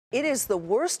It is the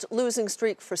worst losing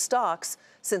streak for stocks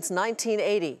since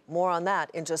 1980. More on that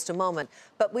in just a moment.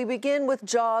 But we begin with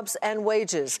jobs and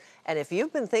wages. And if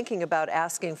you've been thinking about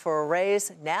asking for a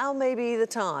raise, now may be the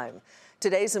time.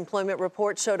 Today's employment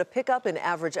report showed a pickup in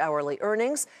average hourly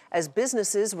earnings as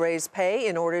businesses raise pay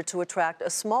in order to attract a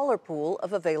smaller pool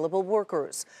of available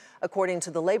workers. According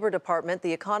to the Labor Department,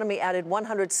 the economy added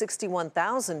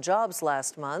 161,000 jobs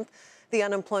last month. The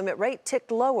unemployment rate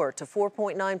ticked lower to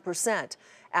 4.9%.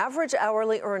 Average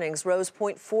hourly earnings rose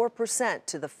 0.4%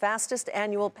 to the fastest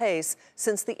annual pace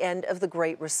since the end of the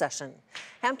Great Recession.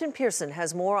 Hampton Pearson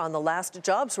has more on the last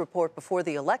jobs report before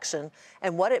the election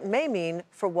and what it may mean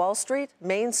for Wall Street,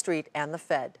 Main Street, and the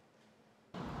Fed.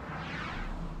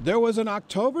 There was an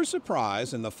October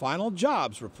surprise in the final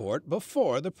jobs report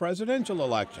before the presidential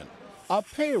election, a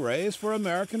pay raise for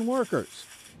American workers.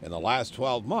 In the last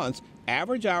 12 months,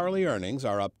 average hourly earnings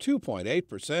are up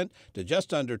 2.8% to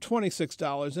just under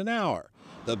 $26 an hour,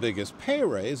 the biggest pay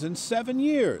raise in 7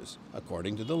 years,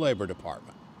 according to the Labor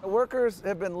Department. Workers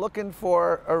have been looking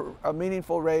for a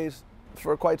meaningful raise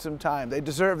for quite some time. They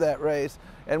deserve that raise,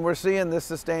 and we're seeing this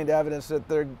sustained evidence that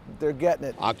they're getting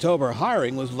it. October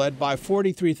hiring was led by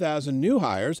 43,000 new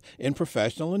hires in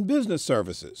professional and business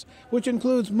services, which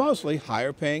includes mostly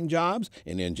higher-paying jobs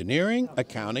in engineering,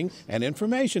 accounting, and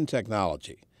information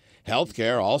technology.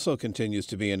 Healthcare also continues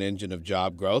to be an engine of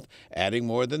job growth, adding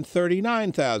more than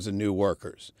 39,000 new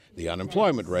workers. The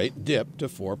unemployment rate dipped to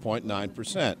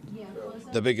 4.9%.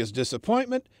 The biggest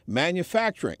disappointment,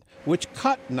 manufacturing, which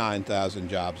cut 9,000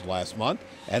 jobs last month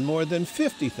and more than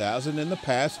 50,000 in the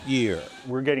past year.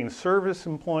 We're getting service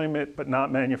employment, but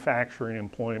not manufacturing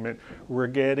employment. We're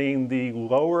getting the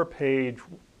lower paid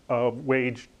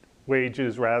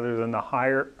wages rather than the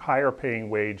higher paying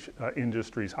wage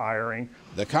industries hiring.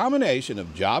 The combination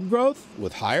of job growth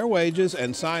with higher wages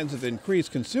and signs of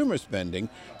increased consumer spending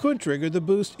could trigger the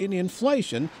boost in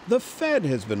inflation the Fed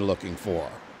has been looking for.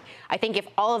 I think if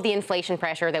all of the inflation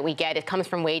pressure that we get, it comes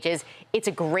from wages, it's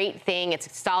a great thing. It's a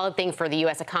solid thing for the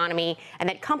U.S. economy, and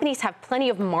that companies have plenty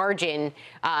of margin,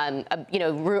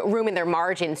 room in their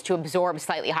margins to absorb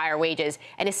slightly higher wages,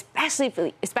 and especially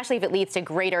if it leads to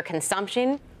greater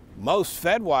consumption. Most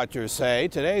Fed watchers say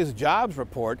today's jobs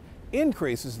report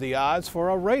increases the odds for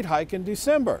a rate hike in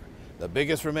December. The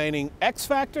biggest remaining X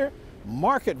factor,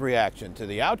 market reaction to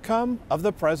the outcome of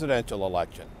the presidential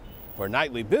election. For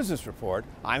Nightly Business Report,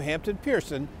 I'm Hampton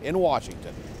Pearson in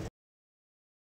Washington.